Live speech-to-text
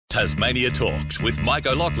Tasmania Talks with Mike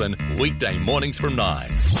O'Loughlin, weekday mornings from 9.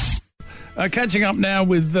 Catching up now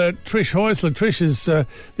with Trish Häusler. Trish is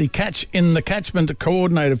the Catch in the Catchment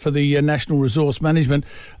Coordinator for the National Resource Management.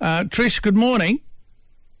 Trish, good morning.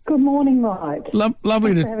 Good morning, Mike.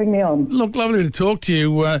 Lovely Thanks for having me on. Look, lovely to talk to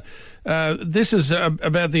you. This is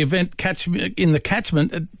about the event Catch in the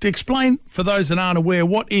Catchment. To explain for those that aren't aware,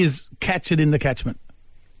 what is Catch It in the Catchment?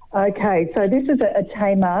 Okay, so this is a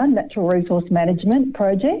Tamar Natural Resource Management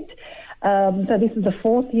project. So this is the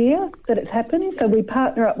fourth year that it's happened. So we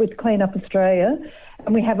partner up with Clean Up Australia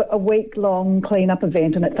and we have a week-long clean-up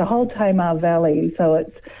event, and it's a whole Tamar Valley. So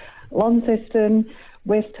it's Launceston,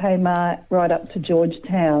 West Tamar, right up to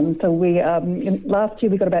Georgetown. So we last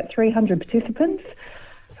year we got about 300 participants.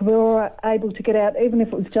 So we were able to get out, even if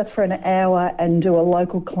it was just for an hour, and do a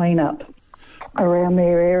local clean-up around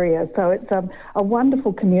their area. So it's a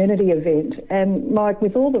wonderful community event. And Mike,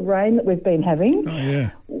 with all the rain that we've been having,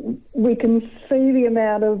 we can see the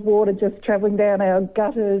amount of water just travelling down our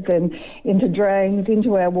gutters and into drains,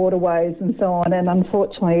 into our waterways and so on. And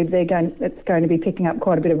unfortunately, it's going to be picking up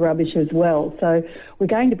quite a bit of rubbish as well. So we're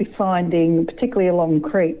going to be finding, particularly along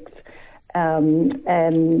creeks and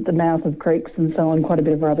the mouth of creeks and so on, quite a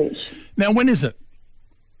bit of rubbish. Now, when is it?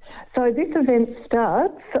 So this event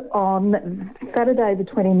starts on Saturday the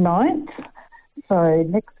 29th, so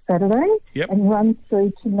next Saturday, and runs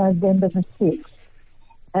through to November the 6th.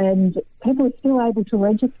 And people are still able to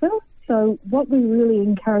register. So what we really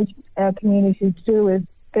encourage our community to do is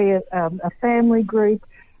be a family group,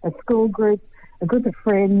 a school group, a group of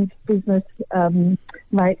friends, business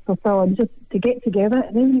mates or so on, just to get together.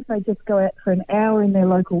 And even if they just go out for an hour in their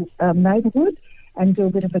local neighbourhood and do a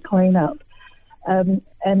bit of a clean-up.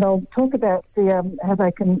 And I'll talk about how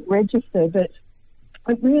they can register, but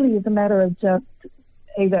it really is a matter of just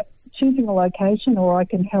either choosing a location, or I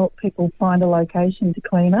can help people find a location to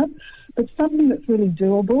clean up. But something that's really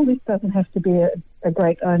doable. This doesn't have to be a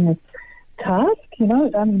great onerous task, you know.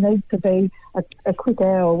 It only needs to be a quick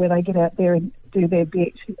hour where they get out there and do their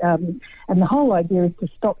bit. And the whole idea is to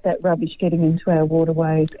stop that rubbish getting into our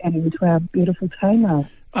waterways and into our beautiful Tamar.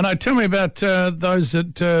 I know. Tell me about those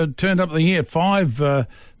that turned up here. 5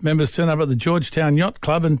 members turned up at the Georgetown Yacht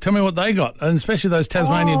Club, and tell me what they got, and especially those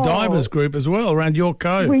Tasmanian Divers group as well around York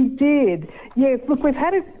Cove. We did. Yes, look, we've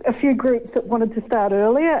had a few groups that wanted to start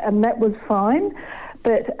earlier, and that was fine.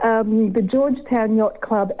 But the Georgetown Yacht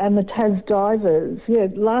Club and the Tas Divers,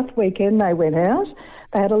 last weekend they went out.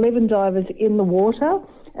 They had 11 divers in the water,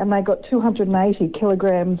 and they got 280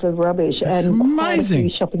 kilograms of rubbish. That's and amazing. Quite a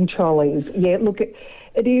few shopping trolleys. Yeah, look,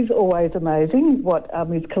 it is always amazing what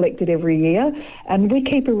is collected every year, and we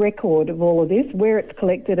keep a record of all of this, where it's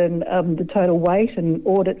collected, and the total weight, and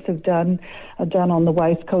audits are done on the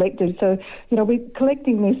waste collected. So, we're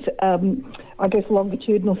collecting this,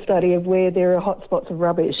 longitudinal study of where there are hotspots of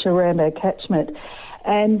rubbish around our catchment.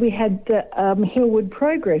 And we had the Hillwood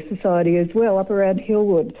Progress Society as well, up around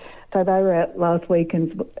Hillwood. So they were out last week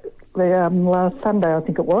and last Sunday, I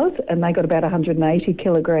think it was, and they got about 180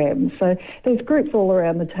 kilograms. So there's groups all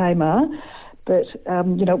around the Tamar, but,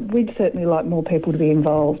 we'd certainly like more people to be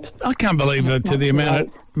involved. I can't believe to the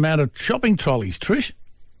amount of shopping trolleys, Trish.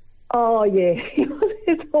 Oh, yeah.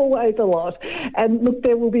 There's always a lot. And, look,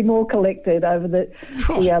 there will be more collected over the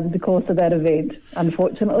course of that event,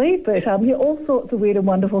 unfortunately. But all sorts of weird and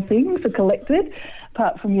wonderful things are collected,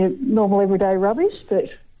 apart from your normal everyday rubbish, but...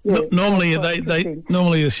 Yeah, normally,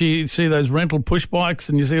 you see those rental push bikes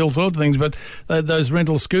and you see all sorts of things, but those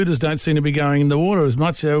rental scooters don't seem to be going in the water as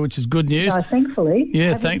much, which is good news. No, thankfully.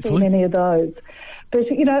 Yeah, haven't seen any of those. But,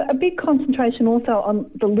 a big concentration also on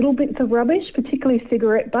the little bits of rubbish, particularly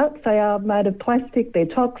cigarette butts. They are made of plastic, they're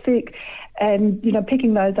toxic, and,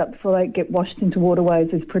 picking those up before they get washed into waterways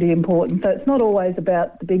is pretty important. So it's not always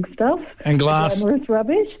about the big stuff. And glass. The glamorous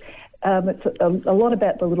rubbish. It's a lot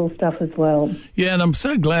about the little stuff as well. Yeah, and I'm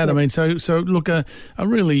so glad. I mean, so look, a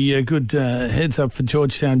really good heads up for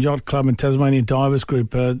Georgetown Yacht Club and Tasmanian Divers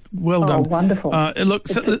Group. Well done. Oh, wonderful. Look,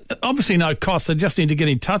 obviously no cost. They just need to get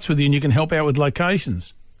in touch with you and you can help out with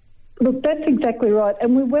locations. Look, that's exactly right.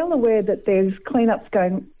 And we're well aware that there's cleanups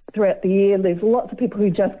going throughout the year. There's lots of people who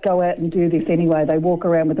just go out and do this anyway. They walk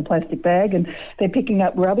around with a plastic bag and they're picking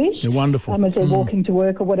up rubbish. They're wonderful. As they're walking to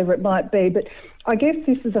work or whatever it might be. But I guess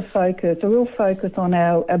this is a real focus on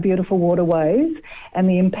our beautiful waterways and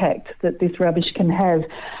the impact that this rubbish can have.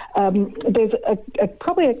 There's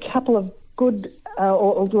probably a couple of good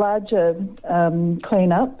or larger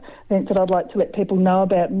clean-up events that I'd like to let people know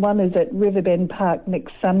about. One is at Riverbend Park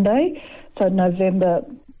next Sunday, so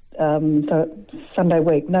Sunday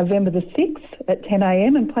week, November the 6th at 10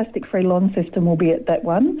 a.m, and Plastic Free Launceston will be at that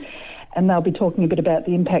one. and they'll be talking a bit about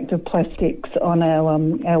the impact of plastics on our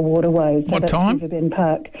waterways. What time? Riverbend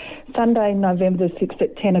Park. Sunday, November the 6th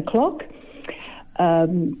at 10 o'clock.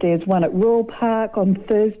 There's one at Royal Park on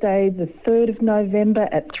Thursday, the 3rd of November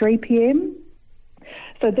at 3 p.m.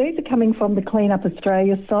 So these are coming from the Clean Up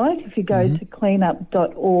Australia site. If you go to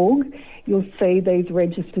cleanup.org, you'll see these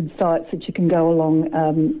registered sites that you can go along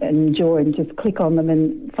and join. Just click on them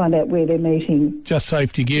and find out where they're meeting. Just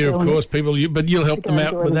safety gear, of course, people. But you'll help them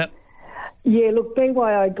out with that. Yeah, look,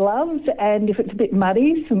 BYO gloves, and if it's a bit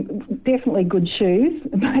muddy, some definitely good shoes,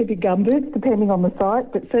 maybe gumboots, depending on the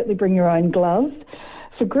site, but certainly bring your own gloves.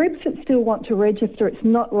 For groups that still want to register, it's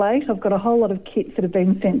not late. I've got a whole lot of kits that have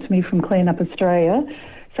been sent to me from Clean Up Australia.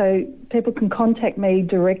 So people can contact me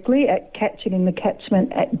directly at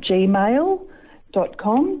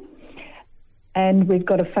catchinginthecatchment@gmail.com. And we've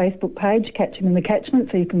got a Facebook page, Catching in the Catchment,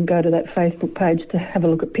 so you can go to that Facebook page to have a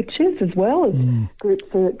look at pictures as well as groups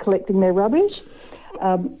that are collecting their rubbish.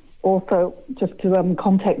 Also, just to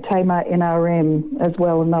contact Tamar NRM as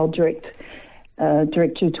well, and they'll direct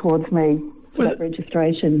you towards me for that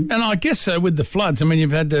registration. And I guess with the floods, I mean,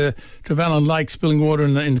 you've had the Trevally Lake spilling water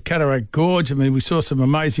in the Cataract Gorge. I mean, we saw some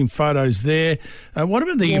amazing photos there. What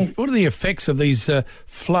are the effects of these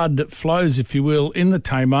flood flows, if you will, in the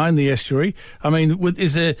Tamar, in the estuary? I mean,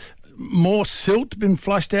 is there more silt been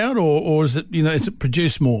flushed out, or is it, is it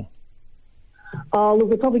produced more? Oh, look,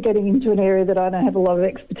 we're probably getting into an area that I don't have a lot of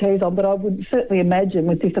expertise on, but I would certainly imagine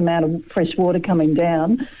with this amount of fresh water coming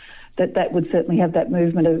down, that would certainly have that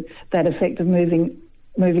movement of that effect of moving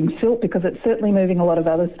silt, because it's certainly moving a lot of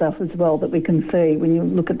other stuff as well that we can see when you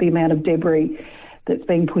look at the amount of debris that's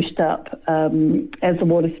being pushed up as the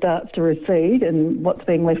water starts to recede and what's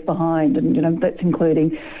being left behind. And, that's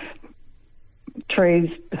including trees,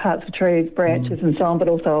 parts of trees, branches and so on, but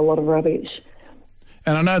also a lot of rubbish.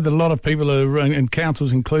 And I know that a lot of people are, and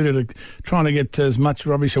councils included, are trying to get as much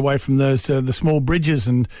rubbish away from those the small bridges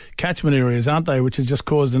and catchment areas, aren't they? Which has just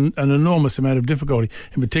caused an enormous amount of difficulty.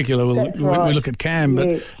 In particular, we look at Cam,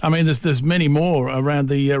 but I mean, there's many more around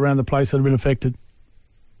the place that have been affected.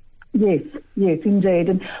 Yes, indeed.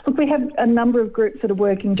 And look, we have a number of groups that are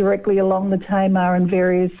working directly along the Tamar and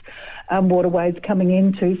various waterways coming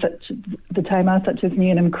into the Tamar, such as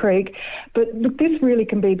Newnham Creek. But look, this really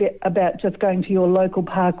can be about just going to your local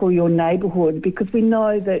park or your neighbourhood, because we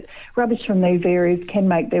know that rubbish from these areas can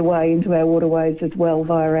make their way into our waterways as well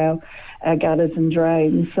via our gutters and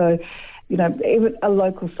drains. So, even a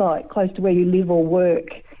local site close to where you live or work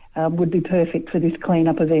would be perfect for this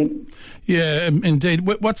clean-up event. Yeah, indeed.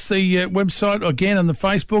 What's the website again and the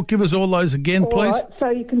Facebook? Give us all those again, please. Right, so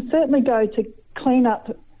you can certainly go to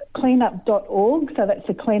cleanup.org, so that's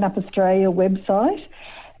the Clean Up Australia website,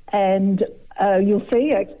 and you'll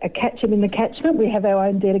see a Catching in the Catchment. We have our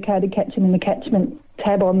own dedicated Catching in the Catchment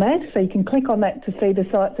tab on that, so you can click on that to see the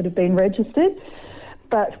sites that have been registered.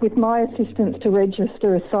 But with my assistance to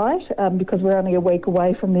register a site, because we're only a week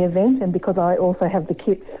away from the event and because I also have the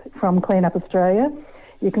kits from Clean Up Australia,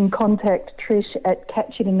 you can contact Trish at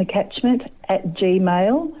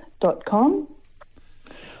catchinginthecatchment@gmail.com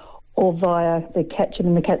or via the Catching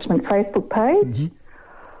in the Catchment Facebook page.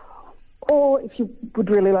 Or if you would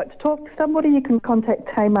really like to talk to somebody, you can contact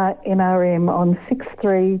Tamar NRM on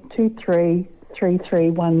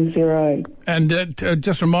 63233310. And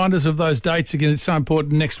just remind us of those dates again. It's so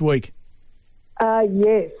important next week.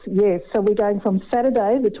 Yes. So we're going from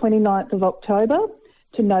Saturday, the 29th of October,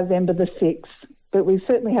 to November the 6th. But we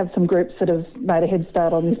certainly have some groups that have made a head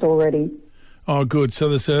start on this already. Oh, good. So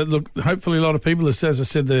there's hopefully a lot of people, as I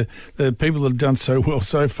said, the people that have done so well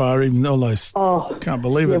so far, even all those. Oh, can't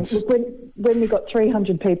believe it. When we got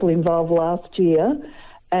 300 people involved last year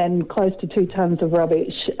and close to 2 tonnes of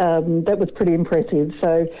rubbish, that was pretty impressive.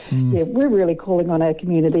 So, we're really calling on our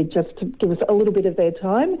community just to give us a little bit of their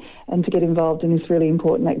time and to get involved in this really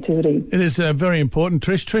important activity. It is very important.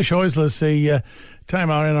 Trish Heusler's the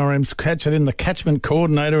Tamar NRM's Catching in the Catchment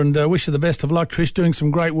coordinator, and wish you the best of luck, Trish, doing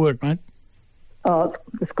some great work, mate. Oh,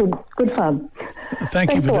 it's good fun.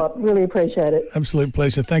 Thanks a lot. Really appreciate it. Absolute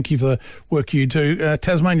pleasure. Thank you for the work you do.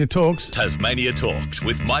 Tasmania Talks. Tasmania Talks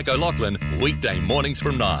with Mike O'Loughlin, weekday mornings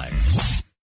from 9.